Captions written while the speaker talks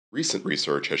Recent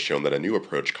research has shown that a new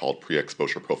approach called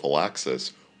pre-exposure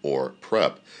prophylaxis, or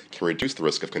PrEP, can reduce the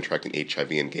risk of contracting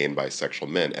HIV in gay and bisexual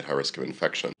men at high risk of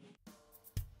infection.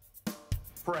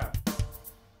 PrEP.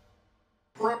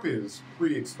 PrEP is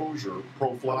pre-exposure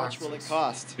prophylaxis. How much will it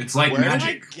cost? It's like Where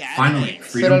magic. did I get Finally, it?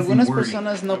 freedom Pero from algunas worry.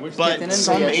 personas no But tienen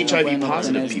some VIH no HIV pueden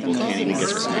positive obtener people esta can't even get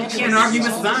enfermedad. prescribed. Can't argue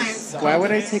with science. Why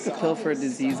would I take a pill for a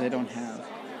disease I don't have?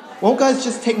 Won't guys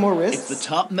just take more risks? It's the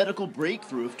top medical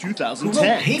breakthrough of Who will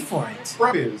 2010. pay for it?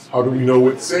 PrEP is, how do we know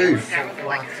it's safe? Sounds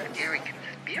like a scary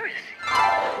conspiracy.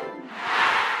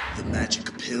 The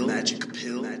magic pill. Magic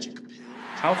pill. Magic pill.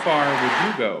 How far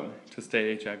would you go to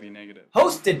stay HIV negative?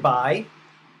 Hosted by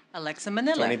Aleksa,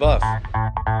 Manila. Buff.